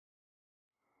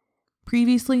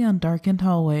Previously on Darkened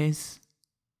Hallways.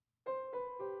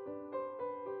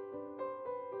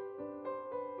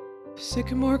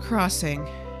 Sycamore Crossing.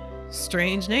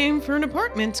 Strange name for an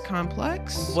apartment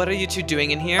complex. What are you two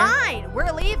doing in here? Fine,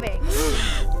 we're leaving.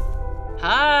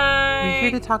 Hi! We're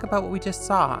here to talk about what we just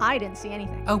saw. I didn't see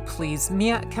anything. Oh, please.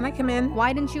 Mia, can I come in?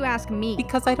 Why didn't you ask me?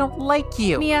 Because I don't like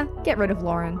you. Mia, get rid of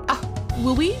Lauren.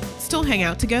 Will we still hang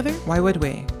out together? Why would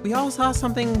we? We all saw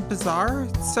something bizarre.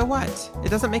 So what? It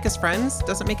doesn't make us friends.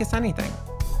 Doesn't make us anything.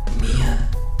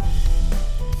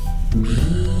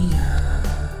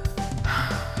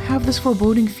 I have this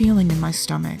foreboding feeling in my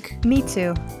stomach. Me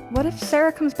too. What if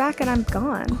Sarah comes back and I'm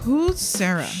gone? Who's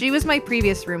Sarah? She was my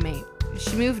previous roommate.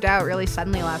 She moved out really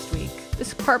suddenly last week.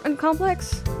 This apartment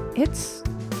complex, it's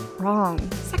wrong.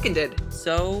 Seconded.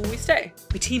 So we stay.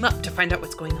 We team up to find out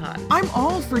what's going on. I'm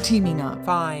all for teaming up.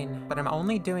 Fine, but I'm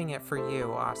only doing it for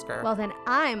you, Oscar. Well, then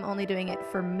I'm only doing it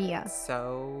for Mia.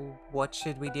 So, what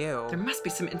should we do? There must be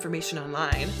some information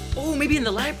online. Oh, maybe in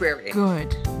the library.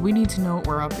 Good. We need to know what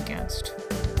we're up against.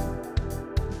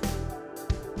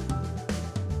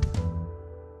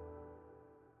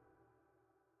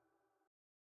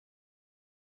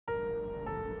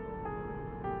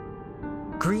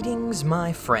 Greetings,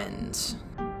 my friends.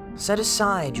 Set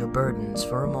aside your burdens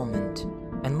for a moment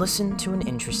and listen to an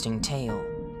interesting tale.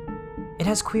 It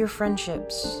has queer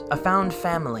friendships, a found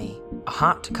family, a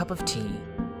hot cup of tea,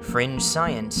 fringe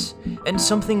science, and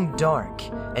something dark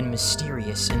and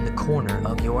mysterious in the corner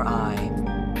of your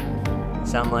eye.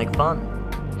 Sound like fun?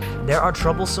 There are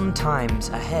troublesome times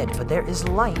ahead, but there is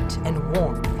light and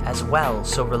warmth as well,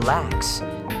 so relax,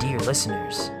 dear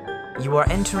listeners. You are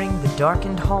entering the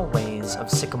darkened hallways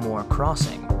of Sycamore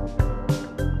Crossing.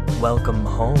 Welcome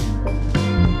home.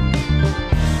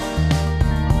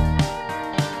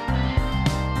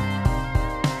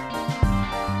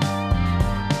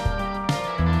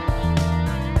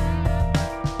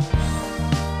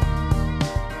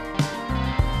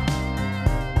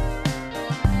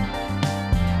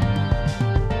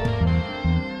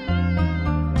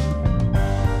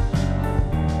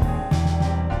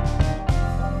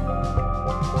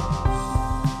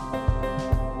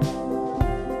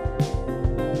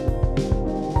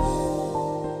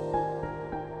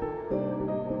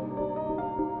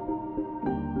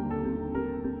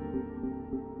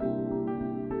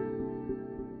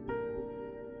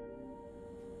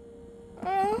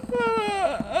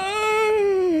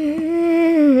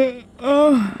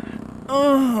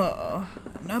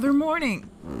 Another morning.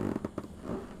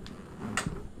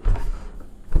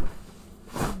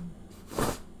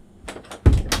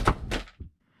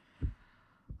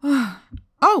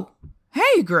 Oh,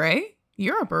 hey, Gray.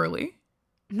 You're up early.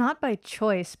 Not by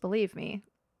choice, believe me.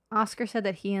 Oscar said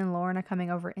that he and Lauren are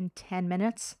coming over in 10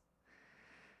 minutes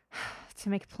to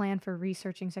make a plan for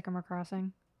researching Sycamore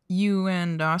Crossing. You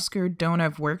and Oscar don't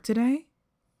have work today?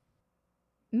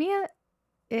 Mia,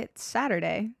 it's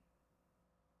Saturday.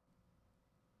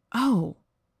 Oh,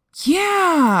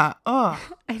 yeah. Ugh.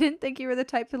 I didn't think you were the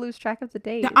type to lose track of the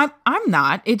days. Yeah, I'm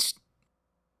not.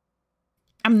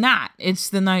 I'm not. It's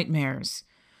the nightmares.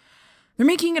 They're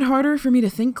making it harder for me to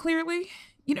think clearly.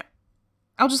 You know,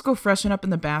 I'll just go freshen up in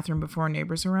the bathroom before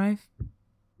neighbors arrive.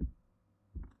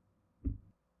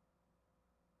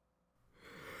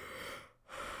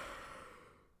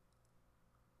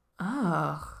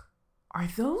 Ugh. Are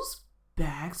those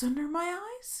bags under my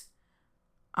eyes?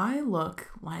 I look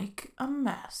like a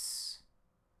mess.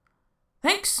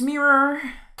 Thanks, mirror.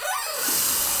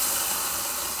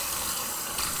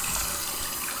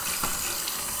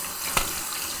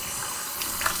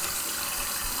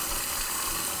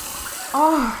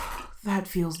 Oh, that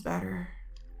feels better.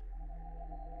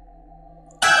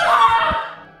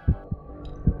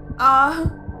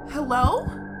 Hello?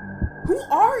 Who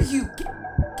are you?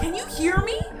 Can you hear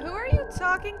me? Who are you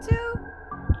talking to?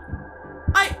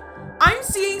 I'm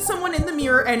seeing someone in the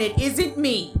mirror and it isn't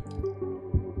me.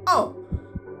 Oh.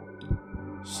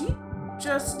 She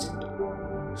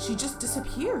just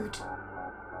disappeared.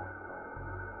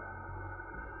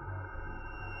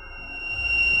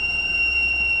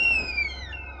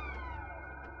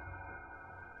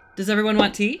 Does everyone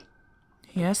want tea?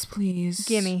 Yes, please.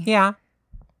 Gimme. Yeah.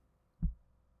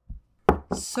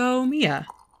 So, Mia,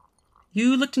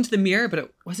 you looked into the mirror, but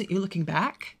it wasn't you looking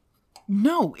back?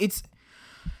 No,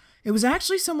 it was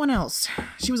actually someone else.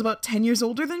 She was about 10 years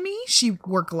older than me. She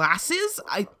wore glasses.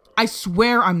 I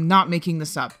swear I'm not making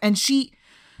this up. And she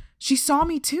saw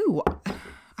me too.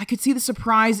 I could see the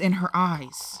surprise in her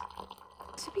eyes.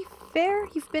 To be fair,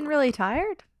 you've been really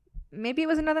tired. Maybe it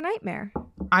was another nightmare.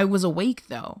 I was awake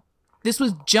though. This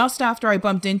was just after I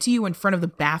bumped into you in front of the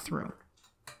bathroom.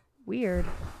 Weird.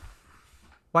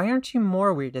 Why aren't you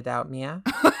more weirded out, Mia?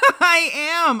 I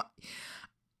am.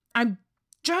 I'm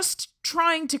just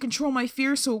trying to control my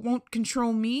fear so it won't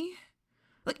control me.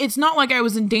 Like, it's not like I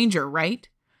was in danger, right?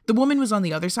 The woman was on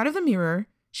the other side of the mirror.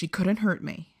 She couldn't hurt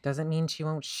me. Doesn't mean she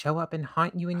won't show up and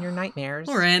haunt you in your nightmares.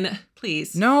 Lauren,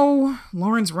 please. No,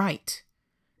 Lauren's right.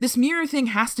 This mirror thing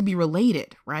has to be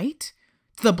related, right?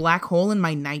 To the black hole in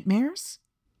my nightmares?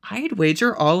 I'd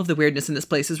wager all of the weirdness in this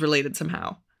place is related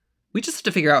somehow. We just have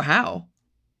to figure out how.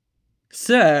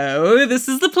 So, this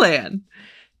is the plan.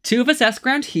 2 of us ask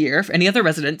around here if any other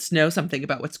residents know something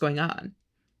about what's going on.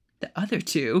 The other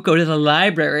 2 go to the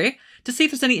library to see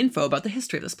if there's any info about the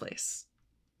history of this place.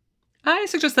 I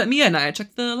suggest that Mia and I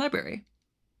check the library.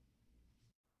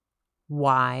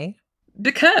 Why?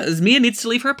 Because Mia needs to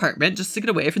leave her apartment just to get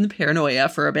away from the paranoia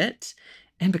for a bit.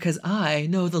 And because I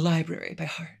know the library by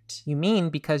heart. You mean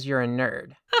because you're a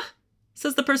nerd.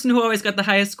 Says the person who always got the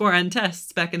highest score on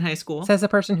tests back in high school. Says the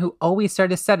person who always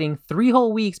started studying 3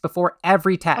 whole weeks before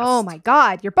every test. Oh my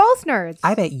god, you're both nerds.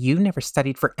 I bet you never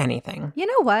studied for anything. You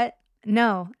know what?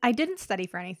 No, I didn't study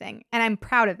for anything, and I'm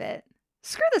proud of it.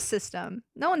 Screw the system.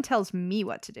 No one tells me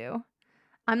what to do.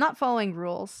 I'm not following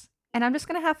rules, and I'm just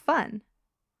gonna have fun.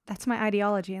 That's my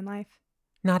ideology in life.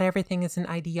 Not everything is an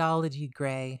ideology,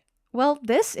 Gray. Well,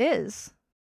 this is.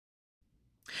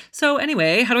 So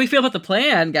anyway, how do we feel about the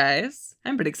plan, guys?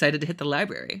 I'm pretty excited to hit the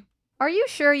library. Are you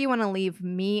sure you want to leave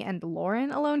me and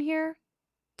Lauren alone here?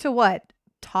 To what?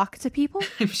 Talk to people?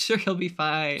 I'm sure he'll be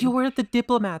fine. You're the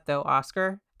diplomat, though,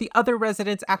 Oscar. The other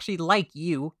residents actually like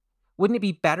you. Wouldn't it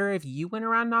be better if you went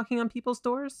around knocking on people's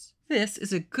doors? This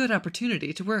is a good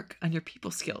opportunity to work on your people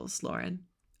skills, Lauren.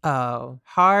 Oh,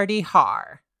 hardy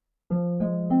har.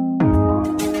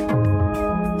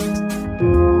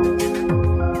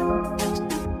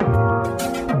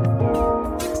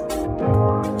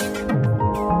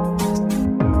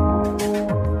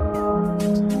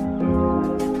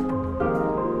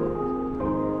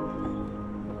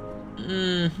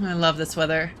 I love this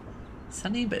weather.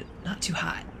 Sunny, but not too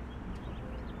hot.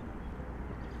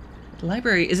 The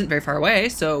library isn't very far away,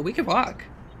 so we could walk.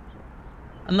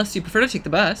 Unless you prefer to take the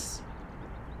bus.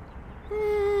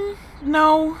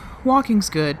 No, walking's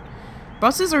good.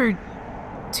 Buses are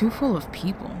too full of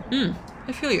people.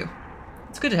 I feel you.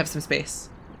 It's good to have some space.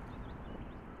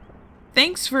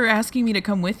 Thanks for asking me to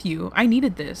come with you. I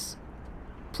needed this.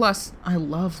 Plus, I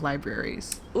love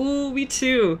libraries. Ooh, me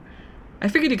too. I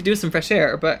figured you could do some fresh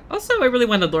air, but also I really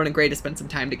wanted Lauren and Gray to spend some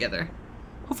time together.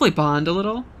 Hopefully bond a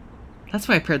little. That's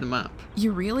why I paired them up.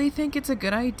 You really think it's a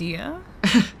good idea?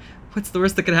 What's the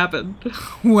worst that could happen?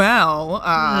 Well,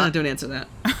 Don't answer that.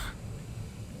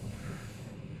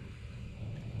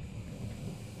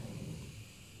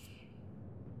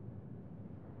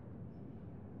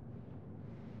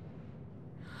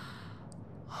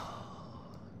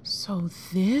 So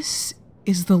this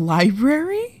is the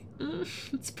library?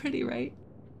 It's pretty, right?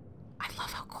 I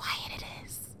love how quiet it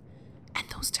is. And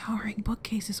those towering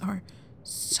bookcases are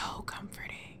so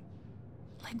comforting.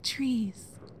 Like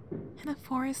trees in a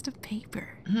forest of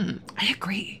paper. I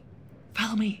agree.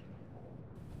 Follow me.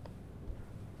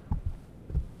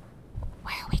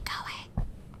 Where are we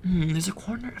going? There's a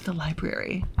corner of the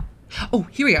library. Oh,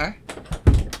 here we are.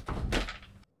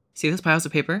 See those piles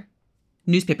of paper?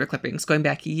 Newspaper clippings going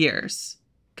back years.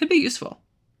 Could be useful.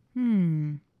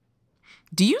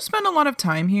 Do you spend a lot of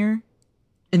time here?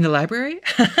 In the library?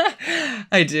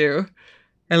 I do.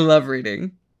 I love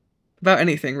reading. About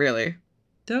anything, really.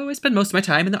 Though I spend most of my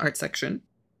time in the art section.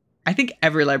 I think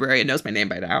every librarian knows my name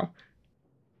by now.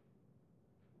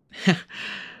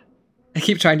 I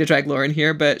keep trying to drag Lauren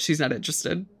here, but she's not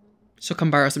interested. She'll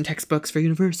come borrow some textbooks for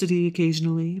university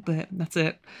occasionally, but that's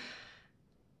it.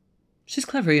 She's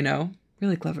clever, you know.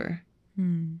 Really clever.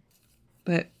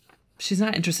 But she's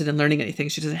not interested in learning anything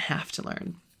she doesn't have to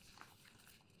learn.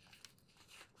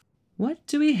 What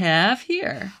do we have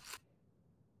here?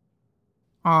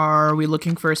 Are we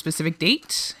looking for a specific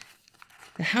date?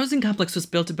 The housing complex was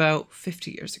built about 50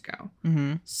 years ago.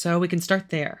 So we can start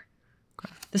there.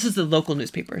 Okay. This is the local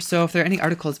newspaper, so if there are any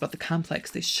articles about the complex,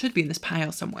 they should be in this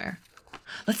pile somewhere.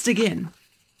 Let's dig in.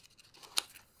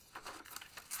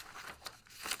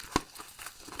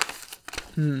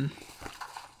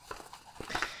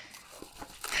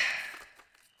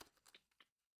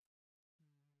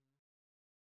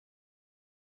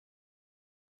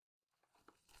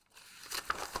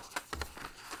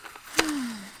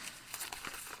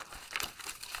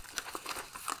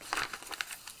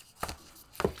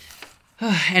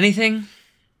 Anything?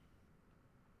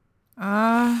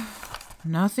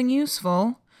 Nothing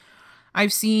useful.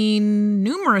 I've seen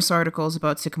numerous articles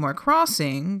about Sycamore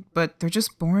Crossing, but they're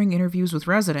just boring interviews with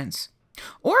residents.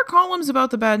 Or columns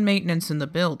about the bad maintenance in the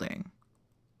building.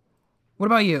 What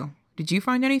about you? Did you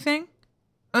find anything?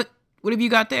 What have you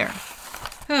got there?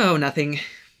 Oh, nothing.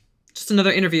 Just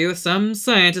another interview with some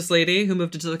scientist lady who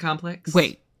moved into the complex.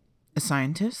 Wait, a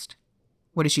scientist?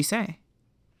 What did she say?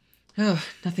 Oh,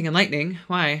 nothing enlightening.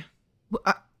 Why? Well,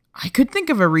 I could think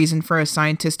of a reason for a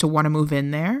scientist to want to move in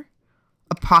there.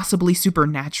 A possibly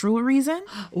supernatural reason?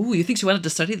 Oh, you think she wanted to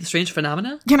study the strange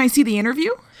phenomena? Can I see the interview?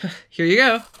 Here you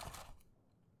go.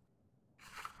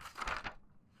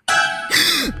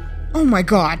 Oh my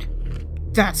god.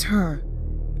 That's her.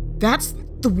 That's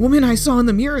the woman I saw in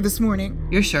the mirror this morning.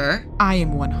 You're sure? I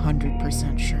am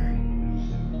 100% sure.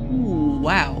 Ooh,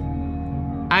 wow.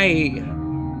 I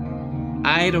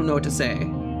don't know what to say.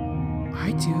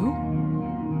 I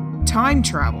do. Time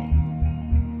travel.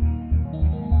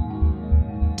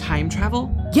 Time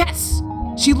travel? Yes!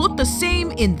 She looked the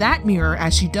same in that mirror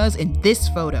as she does in this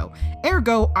photo.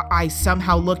 Ergo, I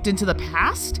somehow looked into the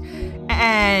past,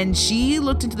 and she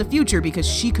looked into the future because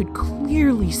she could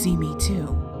clearly see me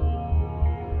too.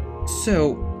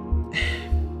 So,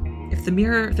 if the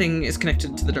mirror thing is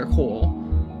connected to the dark hole,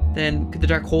 then could the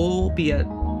dark hole be a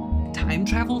time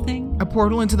travel thing? A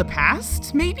portal into the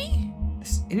past, maybe?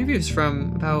 This interview is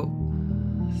from about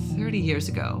 30 years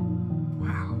ago.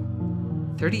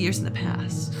 Wow. 30 years in the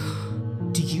past.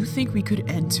 Do you think we could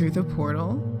enter the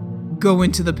portal? Go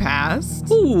into the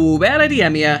past? Ooh, bad idea,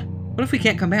 Mia. What if we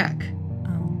can't come back? Oh.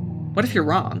 What if you're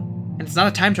wrong? And it's not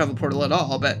a time travel portal at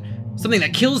all, but something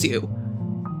that kills you.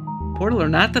 Portal or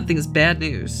not, that thing is bad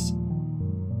news.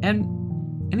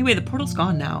 And anyway, the portal's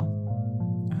gone now.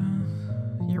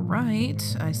 You're right,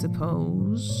 I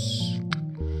suppose.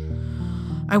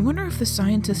 I wonder if the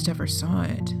scientist ever saw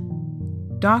it.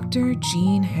 Dr.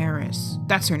 Jean Harris.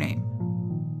 That's her name.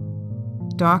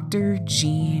 Dr.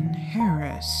 Jean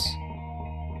Harris.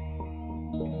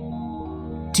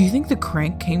 Do you think the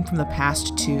crank came from the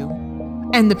past too?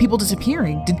 And the people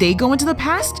disappearing, did they go into the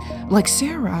past? Like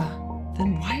Sarah?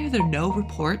 Then why are there no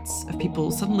reports of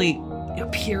people suddenly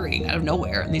appearing out of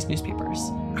nowhere in these newspapers?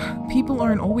 People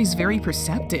aren't always very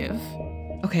perceptive.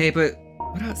 Okay, but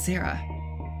what about Sarah?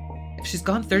 If she's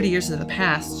gone 30 years into the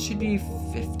past, she'd be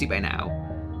 50 by now.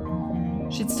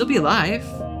 She'd still be alive.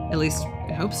 At least,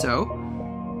 I hope so.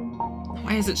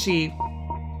 Why isn't she,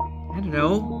 I don't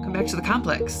know, come back to the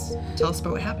complex? Tell us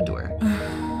about what happened to her.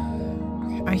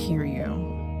 I hear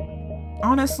you.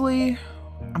 Honestly,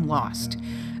 I'm lost.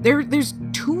 There's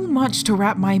too much to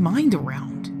wrap my mind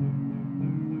around.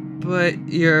 But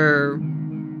you're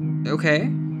okay?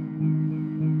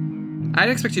 I'd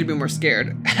expect you to be more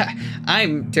scared.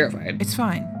 I'm terrified. It's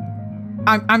fine.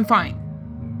 I'm fine.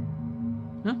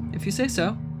 Well, if you say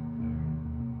so.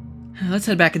 Let's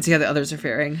head back and see how the others are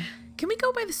faring. Can we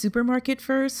go by the supermarket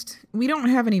first? We don't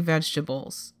have any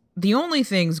vegetables. The only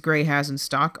things Gray has in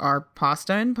stock are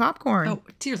pasta and popcorn. Oh,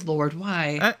 dear Lord,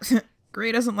 why?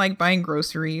 Gray doesn't like buying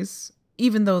groceries,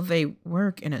 even though they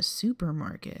work in a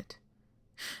supermarket.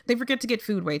 They forget to get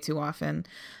food way too often.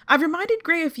 I've reminded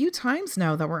Gray a few times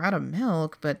now that we're out of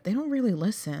milk, but they don't really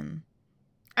listen.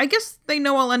 I guess they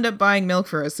know I'll end up buying milk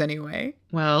for us anyway.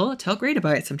 Well, tell Gray to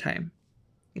buy it sometime.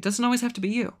 It doesn't always have to be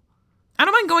you. I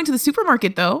don't mind going to the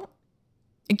supermarket, though.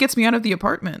 It gets me out of the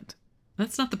apartment.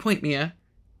 That's not the point, Mia.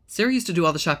 Sarah used to do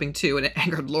all the shopping too, and it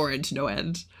angered Lauren to no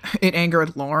end. It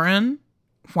angered Lauren?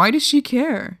 Why does she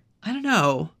care? I don't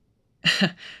know.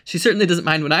 She certainly doesn't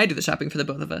mind when I do the shopping for the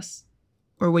both of us.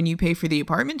 Or when you pay for the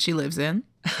apartment she lives in.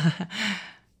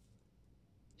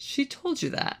 She told you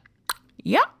that.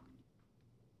 Yep.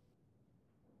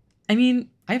 I mean,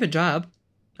 I have a job.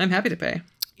 I'm happy to pay.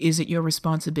 Is it your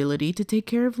responsibility to take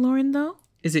care of Lauren, though?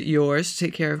 Is it yours to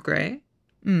take care of Gray?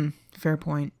 Fair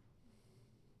point.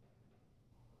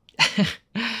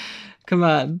 Come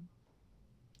on.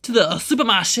 To the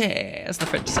supermarché, as the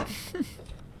French say.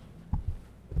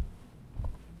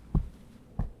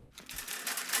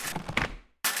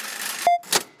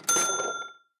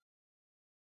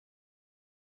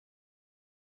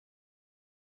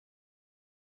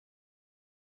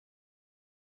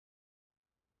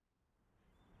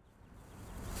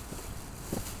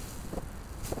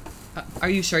 Are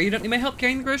you sure you don't need my help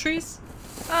carrying the groceries?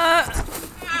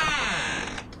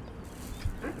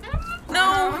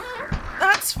 No,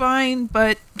 that's fine,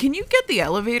 but can you get the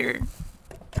elevator?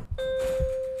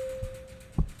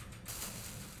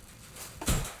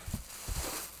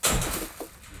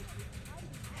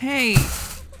 Hey,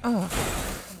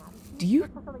 do you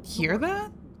hear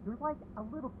that? You're like a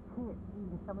little kid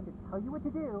needing someone to tell you what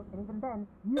to do, and even then,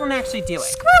 you don't actually do it.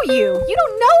 Screw you! You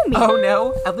don't know me! Oh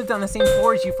no? I've lived on the same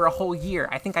floor as you for a whole year.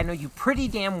 I think I know you pretty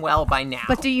damn well by now.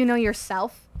 But do you know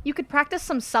yourself? You could practice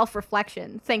some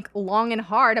self-reflection. Think long and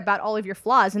hard about all of your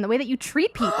flaws and the way that you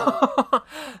treat people.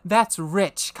 That's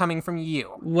rich coming from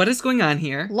you. What is going on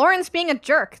here? Lauren's being a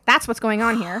jerk. That's what's going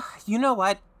on here. You know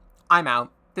what? I'm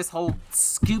out. This whole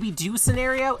Scooby-Doo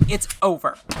scenario, it's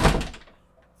over.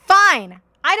 Fine.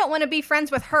 I don't want to be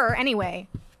friends with her anyway.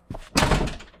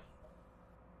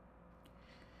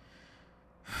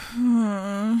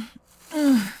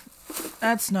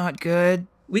 That's not good.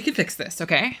 We can fix this,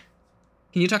 okay?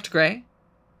 Can you talk to Gray?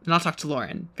 And I'll talk to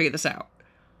Lauren. Figure this out.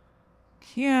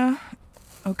 Yeah.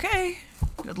 Okay.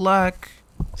 Good luck.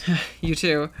 You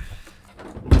too.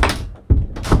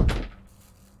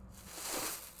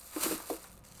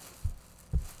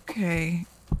 Okay.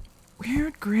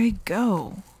 Where'd Gray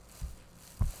go?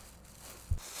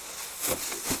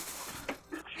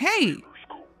 Hey!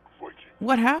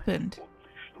 What happened?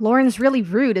 Lauren's really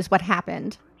rude is what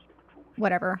happened.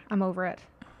 Whatever. I'm over it.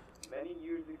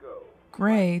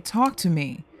 Gray, talk to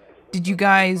me. Did you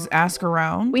guys ask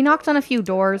around? We knocked on a few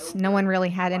doors. No one really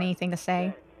had anything to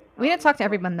say. We didn't talk to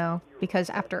everyone, though, because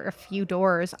after a few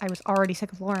doors, I was already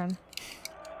sick of Lauren.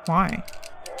 Why?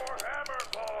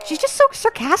 She's just so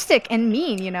sarcastic and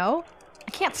mean, you know?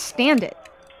 I can't stand it.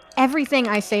 Everything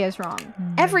I say is wrong.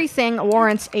 Everything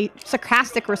warrants a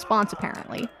sarcastic response,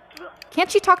 apparently.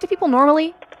 Can't she talk to people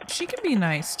normally? She can be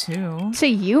nice, too. To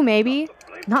you, maybe.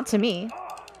 Not to me.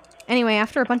 Anyway,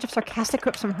 after a bunch of sarcastic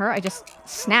quips from her, I just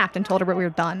snapped and told her we were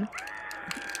done.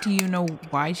 Do you know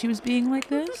why she was being like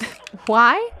this?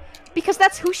 Why? Because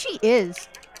that's who she is.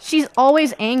 She's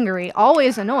always angry,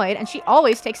 always annoyed, and she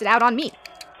always takes it out on me.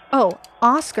 Oh,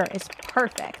 Oscar is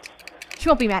perfect. She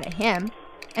won't be mad at him.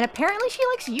 And apparently she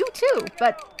likes you too,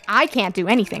 but I can't do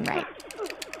anything right.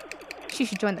 She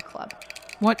should join the club.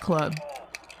 What club?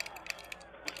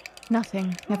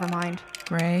 Nothing. Never mind.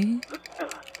 Gray?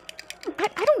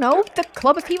 I don't know. The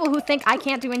club of people who think I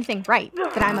can't do anything right,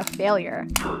 that I'm a failure.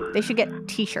 They should get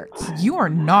t-shirts. You are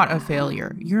not a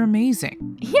failure. You're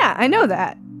amazing. Yeah, I know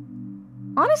that.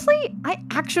 Honestly, I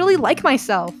actually like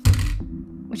myself.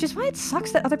 Which is why it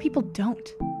sucks that other people don't.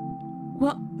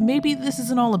 Well, maybe this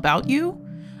isn't all about you?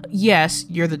 Yes,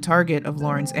 you're the target of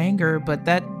Lauren's anger, but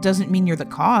that doesn't mean you're the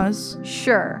cause.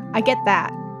 Sure, I get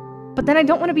that. But then I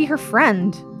don't want to be her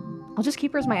friend. I'll just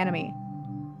keep her as my enemy.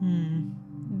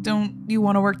 Don't you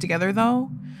want to work together, though?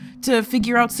 To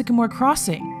figure out Sycamore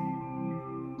Crossing?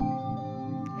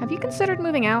 Have you considered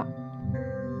moving out?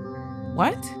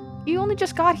 What? You only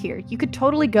just got here. You could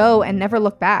totally go and never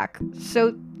look back.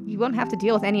 So you won't have to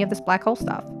deal with any of this black hole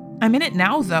stuff. I'm in it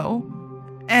now, though.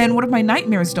 And what if my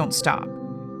nightmares don't stop?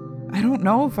 I don't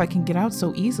know if I can get out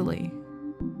so easily.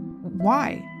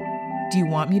 Why? Do you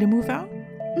want me to move out?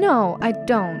 No, I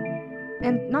don't.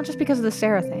 And not just because of the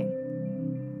Sarah thing.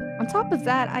 On top of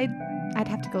that, I'd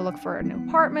have to go look for a new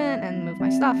apartment and move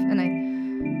my stuff, and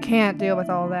I can't deal with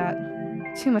all that.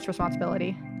 Too much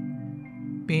responsibility.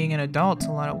 Being an adult's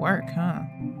a lot of work, huh?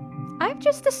 I've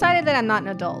just decided that I'm not an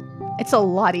adult. It's a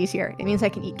lot easier. It means I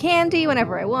can eat candy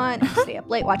whenever I want, and stay up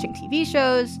late watching TV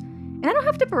shows, and I don't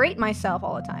have to berate myself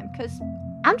all the time, because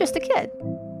I'm just a kid.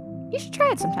 You should try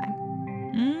it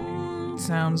sometime.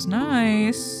 Sounds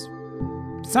nice.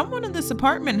 Someone in this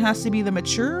apartment has to be the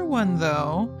mature one,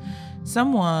 though.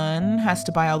 Someone has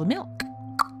to buy all the milk.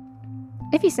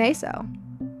 If you say so.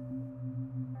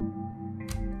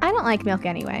 I don't like milk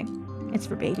anyway. It's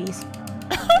for babies.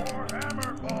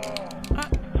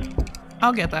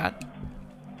 I'll get that.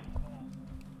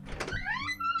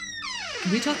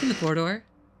 Can we talk in the corridor?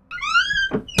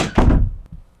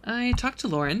 I talked to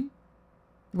Lauren.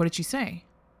 What did she say?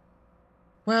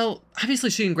 Well, obviously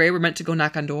she and Gray were meant to go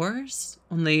knock on doors,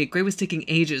 only Gray was taking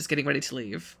ages getting ready to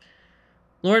leave.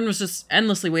 Lauren was just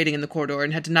endlessly waiting in the corridor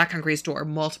and had to knock on Gray's door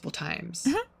multiple times.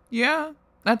 Yeah,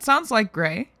 that sounds like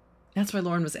Gray. That's why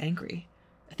Lauren was angry.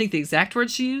 I think the exact word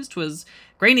she used was,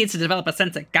 Gray needs to develop a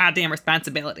sense of goddamn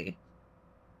responsibility.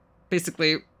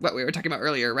 Basically what we were talking about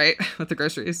earlier, right? With the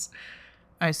groceries.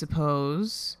 I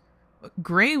suppose.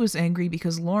 Gray was angry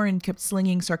because Lauren kept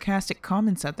slinging sarcastic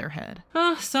comments at their head.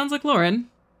 Sounds like Lauren.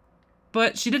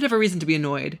 But she did have a reason to be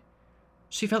annoyed.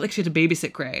 She felt like she had to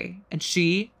babysit Gray, and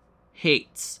she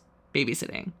hates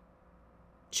babysitting.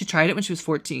 She tried it when she was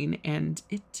 14, and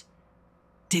it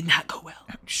did not go well.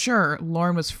 Sure,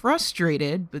 Lauren was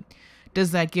frustrated, but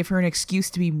does that give her an excuse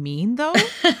to be mean, though?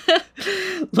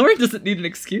 Lauren doesn't need an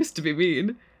excuse to be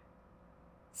mean.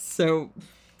 So,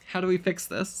 how do we fix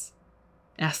this?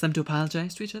 Ask them to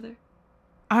apologize to each other?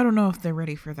 I don't know if they're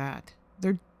ready for that.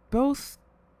 They're both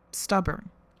stubborn.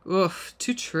 Oof,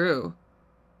 too true.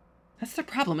 That's their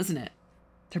problem, isn't it?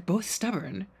 They're both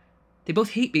stubborn. They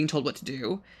both hate being told what to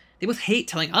do. They both hate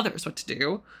telling others what to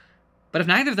do. But if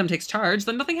neither of them takes charge,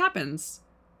 then nothing happens.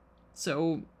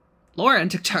 So Lauren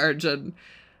took charge and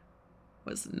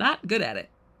was not good at it.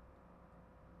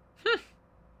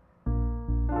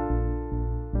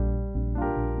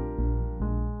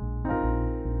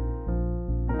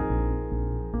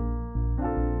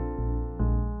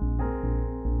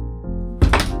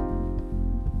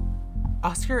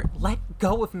 Oscar, let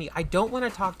go of me. I don't want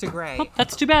to talk to Gray. Well,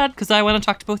 that's too bad, because I want to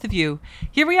talk to both of you.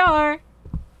 Here we are.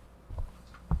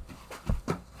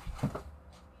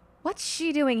 What's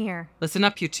she doing here? Listen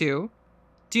up, you two.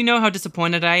 Do you know how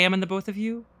disappointed I am in the both of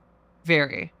you?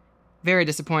 Very, very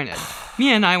disappointed.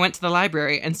 Mia and I went to the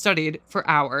library and studied for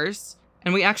hours,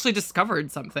 and we actually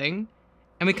discovered something.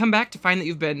 And we come back to find that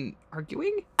you've been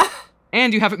arguing?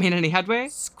 And you haven't made any headway?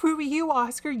 Screw you,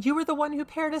 Oscar. You were the one who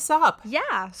paired us up.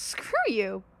 Yeah, screw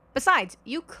you. Besides,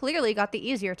 you clearly got the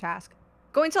easier task.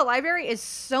 Going to the library is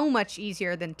so much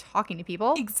easier than talking to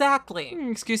people. Exactly.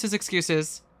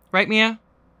 Excuses. Right, Mia?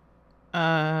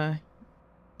 Yeah?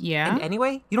 And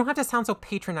anyway, you don't have to sound so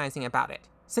patronizing about it.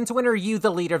 Since when are you the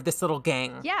leader of this little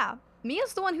gang? Yeah,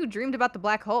 Mia's the one who dreamed about the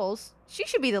black holes. She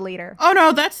should be the leader. Oh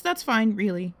no, that's fine,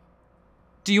 really.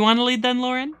 Do you want to lead then,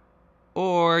 Lauren?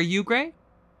 Or you, Gray?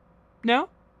 No?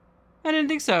 I didn't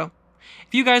think so.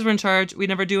 If you guys were in charge, we'd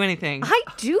never do anything. I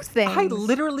do things. I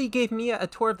literally gave Mia a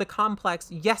tour of the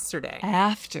complex yesterday.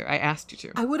 After I asked you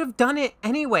to. I would have done it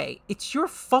anyway. It's your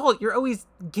fault. You're always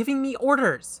giving me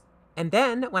orders. And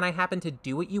then, when I happen to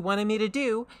do what you wanted me to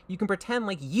do, you can pretend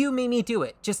like you made me do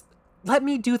it. Just let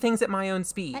me do things at my own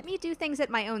speed. Let me do things at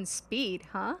my own speed,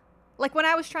 huh? Like when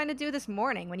I was trying to do this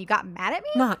morning when you got mad at me?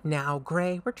 Not now,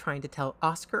 Gray. We're trying to tell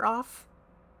Oscar off.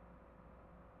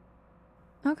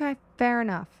 Okay, fair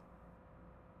enough.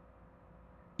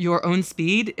 Your own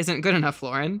speed isn't good enough,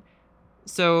 Lauren.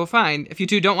 So fine, if you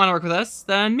two don't want to work with us,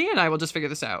 then me and I will just figure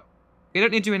this out. We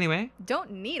don't need you anyway.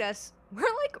 Don't need us. We're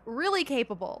like really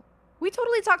capable. We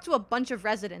totally talked to a bunch of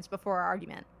residents before our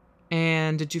argument.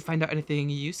 And did you find out anything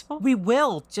useful? We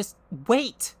will. Just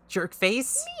wait,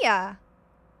 jerkface. Mia!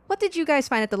 What did you guys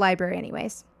find at the library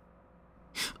anyways?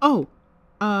 Oh,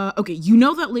 okay, you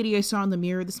know that lady I saw in the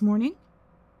mirror this morning?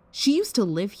 She used to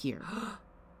live here.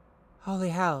 Holy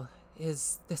hell.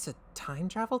 Is this a time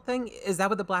travel thing? Is that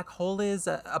what the black hole is?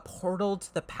 A portal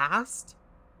to the past?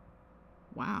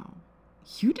 Wow.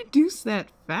 You deduced that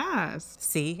fast.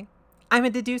 See? I'm a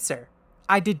deducer.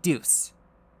 I deduce.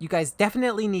 You guys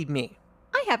definitely need me.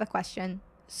 I have a question.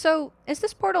 So, is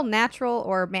this portal natural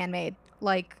or man-made?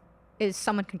 Like, is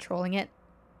someone controlling it?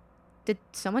 Did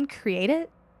someone create it?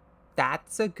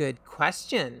 That's a good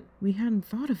question. We hadn't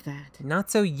thought of that. Not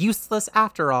so useless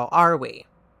after all, are we?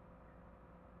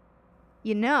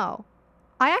 You know,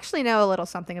 I actually know a little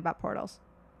something about portals.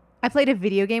 I played a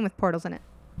video game with portals in it.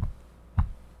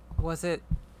 Was it...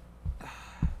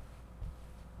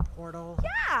 Portal?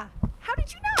 Yeah! How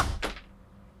did you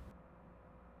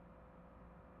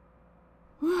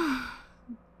know?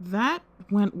 That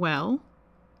went well.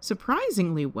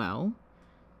 Surprisingly well.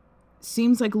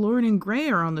 Seems like Lauren and Gray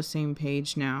are on the same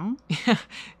page now.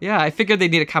 Yeah, I figured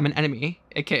they'd need a common enemy,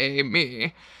 aka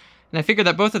me. And I figured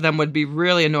that both of them would be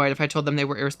really annoyed if I told them they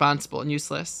were irresponsible and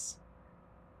useless.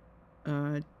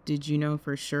 Did you know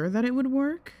for sure that it would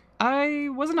work? I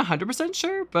wasn't 100%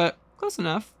 sure, but close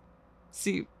enough.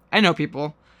 See, I know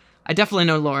people. I definitely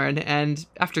know Lauren, and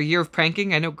after a year of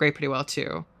pranking, I know Gray pretty well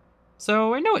too.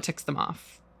 So I know it ticks them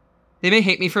off. They may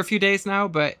hate me for a few days now,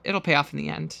 but it'll pay off in the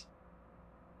end.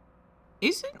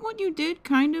 Isn't what you did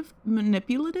kind of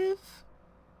manipulative?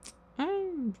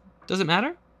 Does it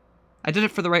matter? I did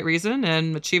it for the right reason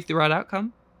and achieved the right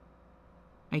outcome.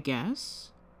 I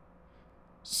guess.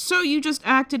 So you just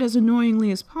acted as annoyingly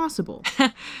as possible.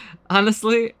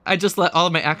 Honestly, I just let all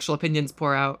of my actual opinions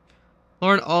pour out.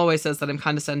 Lauren always says that I'm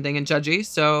condescending and judgy,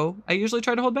 so I usually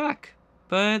try to hold back.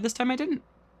 But this time I didn't.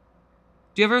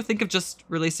 Do you ever think of just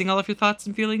releasing all of your thoughts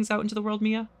and feelings out into the world,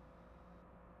 Mia?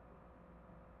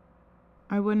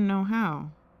 I wouldn't know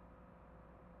how.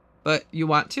 But you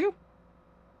want to?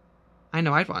 I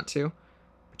know I'd want to.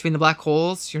 Between the black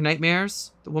holes, your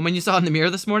nightmares, the woman you saw in the mirror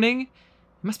this morning,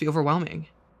 it must be overwhelming.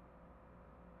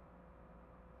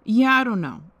 Yeah, I don't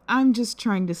know. I'm just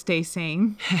trying to stay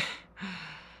sane.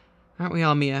 Aren't we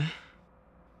all, Mia?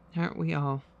 Aren't we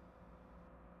all?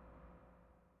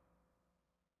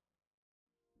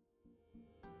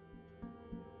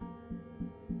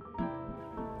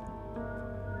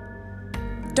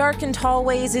 Darkened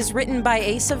Hallways is written by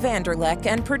Asa Vanderleck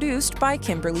and produced by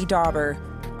Kimberly Dauber.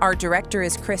 Our director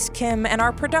is Chris Kim, and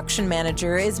our production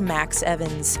manager is Max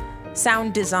Evans.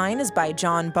 Sound design is by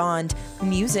John Bond,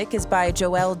 music is by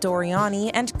Joel Doriani,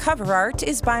 and cover art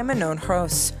is by Manon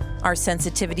Hros. Our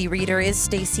sensitivity reader is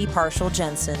Stacy Parshall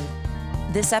Jensen.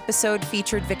 This episode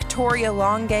featured Victoria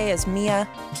Longay as Mia,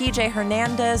 PJ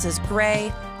Hernandez as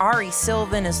Gray, Ari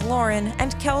Sylvan as Lauren,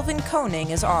 and Kelvin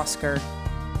Koning as Oscar.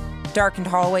 Darkened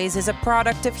Hallways is a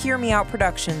product of Hear Me Out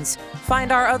Productions.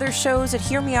 Find our other shows at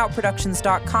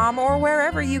hearmeoutproductions.com or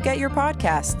wherever you get your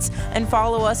podcasts, and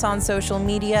follow us on social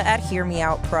media at Hear Me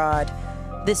Out Prod.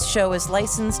 This show is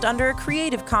licensed under a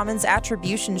Creative Commons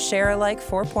Attribution Share-alike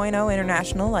 4.0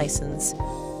 international license.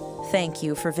 Thank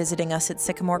you for visiting us at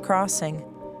Sycamore Crossing.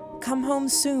 Come home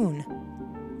soon.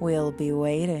 We'll be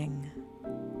waiting.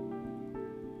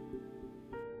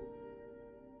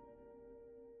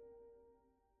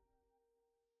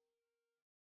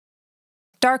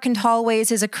 Darkened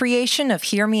Hallways is a creation of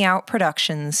Hear Me Out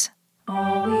Productions.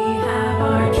 All we have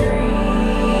are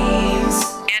dreams.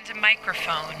 And a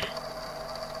microphone.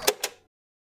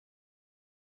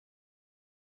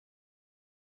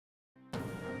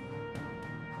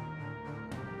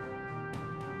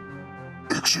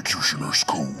 Executioner's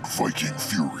Code Viking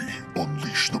Fury.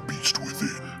 Unleash the beast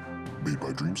within. Made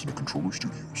by Dreams and the Controller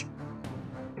Studios.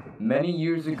 Many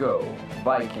years ago,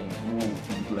 Vikings ruled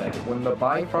these lands. When the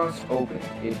Bifrost opened,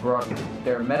 it brought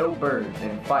their metal birds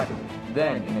and fighters.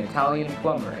 Then an Italian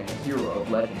plumber and hero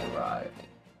of legend arrived.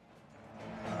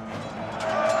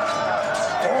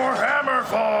 For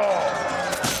Hammerfall!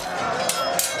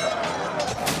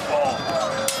 Oh.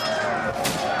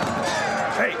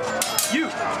 Hey, you!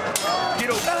 Get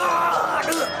over!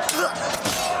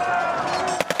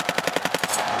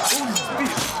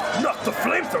 Not the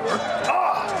flamethrower!